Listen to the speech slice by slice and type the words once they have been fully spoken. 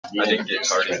I didn't get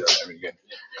cardio. Good.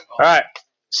 All right.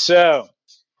 So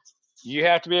you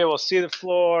have to be able to see the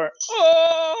floor.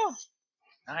 Oh,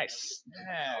 nice.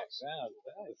 Yeah,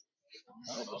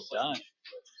 that was done.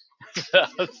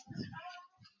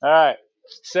 All right.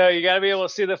 So you got to be able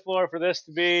to see the floor for this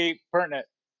to be pertinent.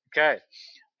 Okay.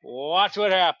 Watch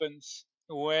what happens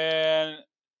when.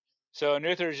 So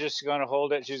Nuther is just going to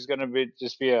hold it. She's going to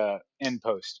be a end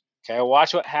post. Okay.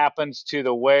 Watch what happens to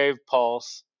the wave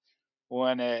pulse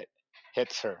when it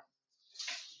hits her.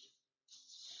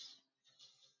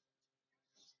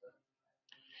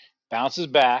 Bounces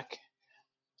back.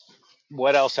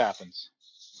 What else happens?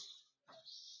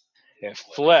 It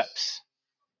flips.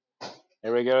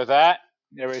 There we go with that.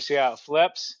 Everybody see how it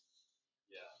flips?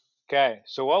 Yeah. Okay.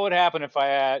 So what would happen if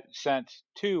I sent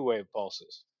 2 wave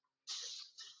pulses?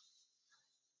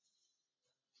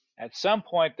 At some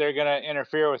point, they're going to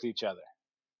interfere with each other.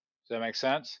 Does that make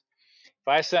sense? If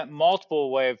I sent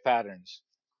multiple wave patterns,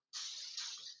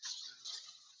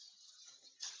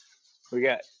 we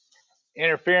got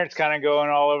interference kind of going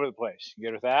all over the place. You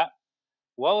good with that?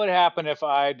 What would happen if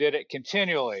I did it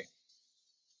continually?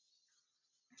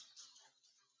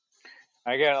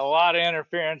 I get a lot of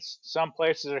interference. Some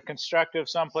places are constructive,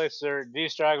 some places are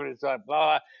destructive, it's like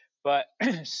blah, blah.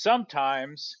 But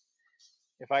sometimes,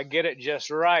 if I get it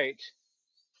just right,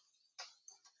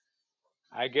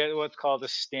 I get what's called a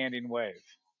standing wave.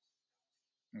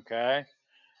 Okay?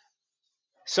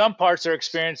 Some parts are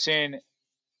experiencing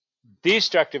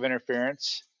destructive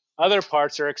interference. Other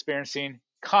parts are experiencing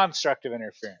constructive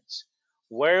interference.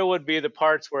 Where would be the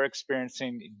parts we're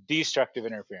experiencing destructive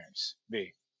interference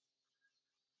be?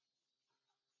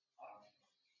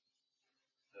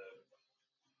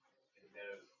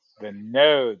 The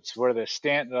nodes, where the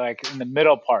like in the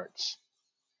middle parts.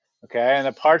 Okay, and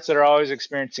the parts that are always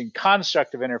experiencing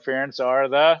constructive interference are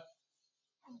the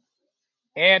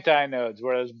antinodes,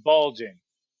 where there's bulging.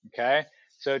 Okay,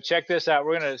 so check this out.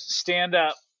 We're going to stand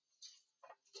up.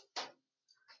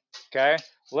 Okay,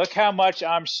 look how much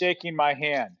I'm shaking my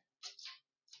hand.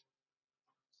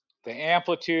 The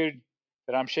amplitude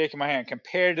that I'm shaking my hand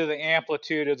compared to the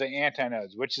amplitude of the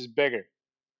antinodes, which is bigger?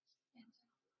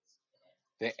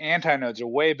 The antinodes are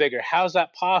way bigger. How is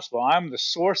that possible? I'm the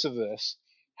source of this.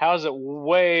 How is it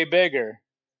way bigger?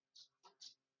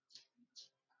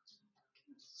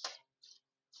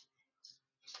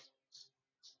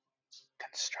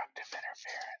 Constructive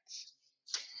interference.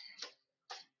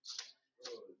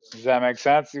 Does that make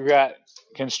sense? You've got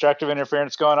constructive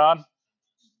interference going on?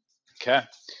 Okay.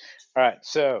 All right.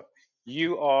 So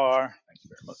you are, thank you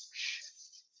very much.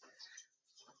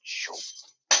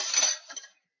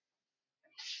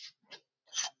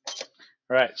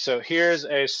 All right. So here's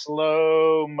a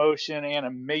slow motion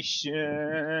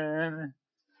animation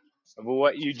of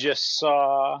what you just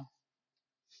saw.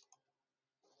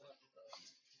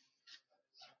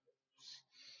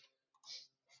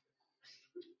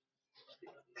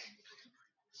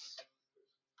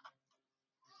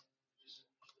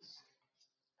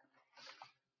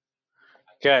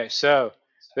 Okay, so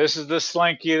this is the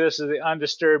slinky, this is the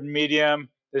undisturbed medium,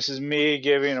 this is me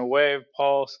giving a wave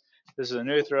pulse, this is a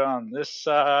neutral on this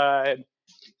side,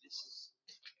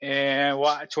 and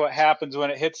watch what happens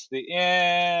when it hits the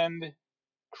end.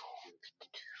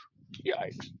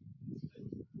 Yikes.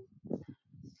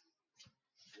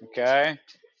 Okay,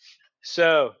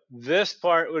 so this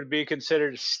part would be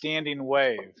considered standing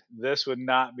wave. This would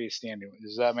not be standing wave.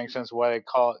 Does that make sense why they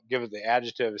give it the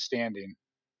adjective standing?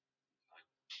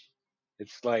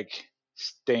 It's like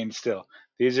staying still.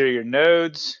 These are your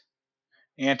nodes,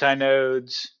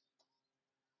 antinodes,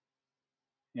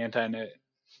 antinode.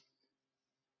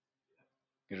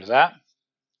 Good with that?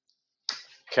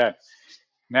 Okay.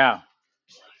 Now,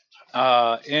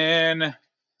 in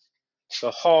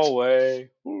the hallway,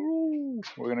 we're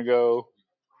going to go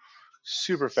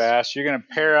super fast. You're going to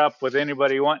pair up with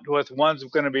anybody you want with. One's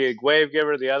going to be a wave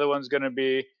giver. The other one's going to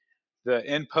be the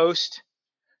in post.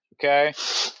 Okay.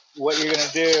 What you're going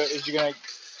to do is you're going to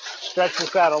stretch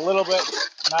this out a little bit,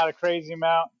 not a crazy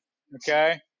amount.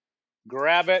 Okay.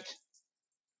 Grab it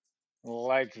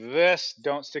like this.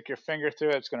 Don't stick your finger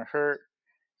through it. It's going to hurt.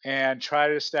 And try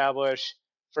to establish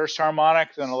first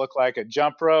harmonic. Then it'll look like a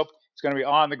jump rope. It's going to be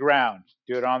on the ground.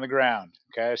 Do it on the ground.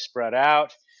 Okay. Spread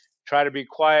out. Try to be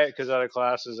quiet because other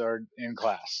classes are in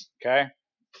class. Okay.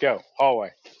 Go.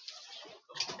 Hallway.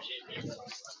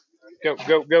 Go,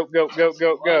 go, go, go, go,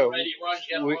 go, go.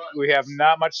 We have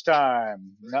not much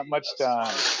time. Not much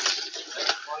time.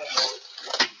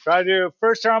 Try to do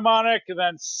first harmonic, and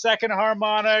then second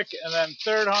harmonic, and then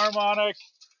third harmonic,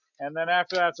 and then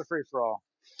after that's a free-for-all.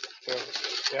 So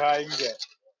see how you can get.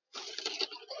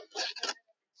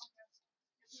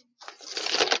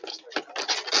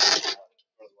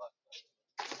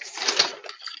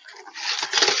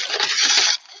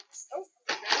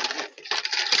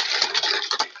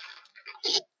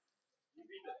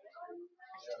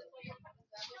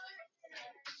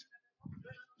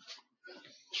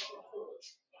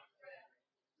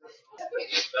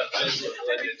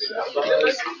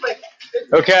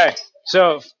 Okay,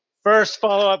 so first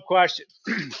follow-up question.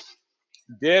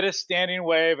 Did a standing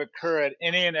wave occur at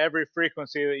any and every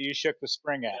frequency that you shook the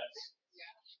spring at?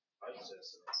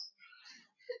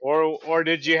 Or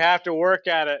did you have to work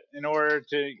at it in order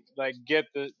to like get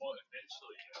the?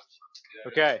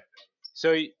 Okay,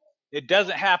 so it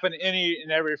doesn't happen any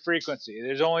and every frequency.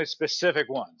 There's only specific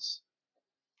ones.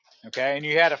 Okay, and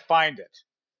you had to find it.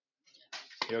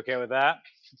 You okay with that?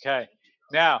 Okay.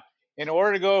 Now, in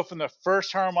order to go from the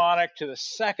first harmonic to the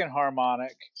second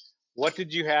harmonic, what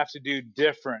did you have to do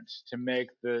different to make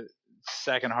the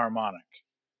second harmonic?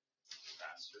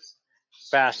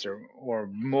 Faster or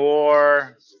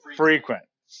more frequent.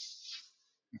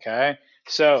 Okay,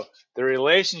 so the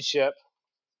relationship.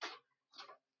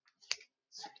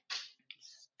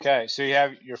 Okay, so you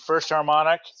have your first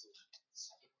harmonic,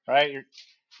 right?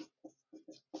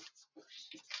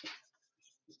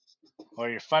 Or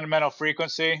your fundamental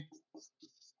frequency.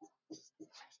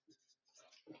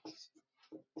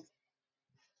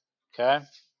 Okay,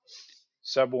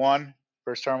 sub 1,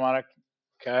 first harmonic.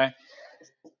 Okay,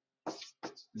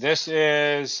 this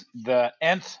is the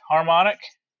nth harmonic,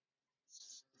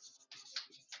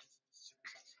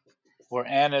 where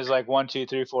n is like 1, 2,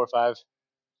 3, 4, 5.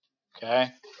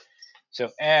 Okay,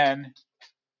 so n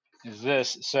is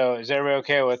this. So is everybody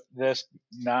okay with this?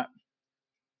 Not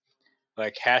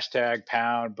like hashtag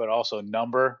pound, but also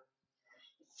number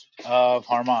of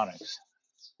harmonics.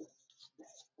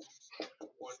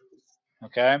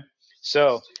 Okay,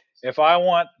 so if I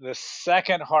want the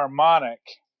second harmonic,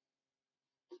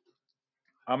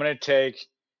 I'm going to take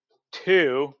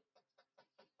 2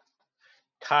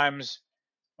 times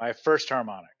my first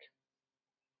harmonic.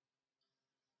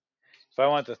 If I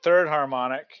want the third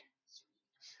harmonic,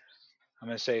 I'm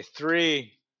going to say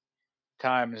 3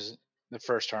 times the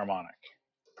first harmonic.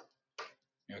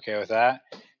 You okay with that?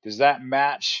 Does that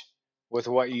match with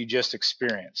what you just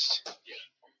experienced?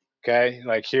 Okay,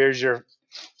 like here's your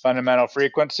fundamental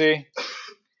frequency.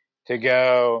 To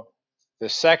go the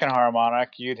second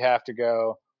harmonic, you'd have to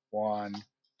go 1,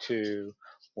 2,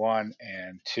 1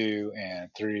 and 2 and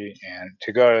 3, and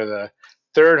to go to the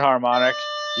third harmonic,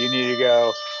 you need to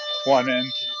go 1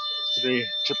 and 3,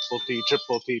 triple T,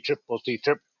 triple T, triple T,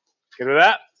 triple. Get to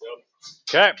that?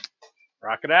 Okay,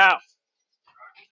 rock it out.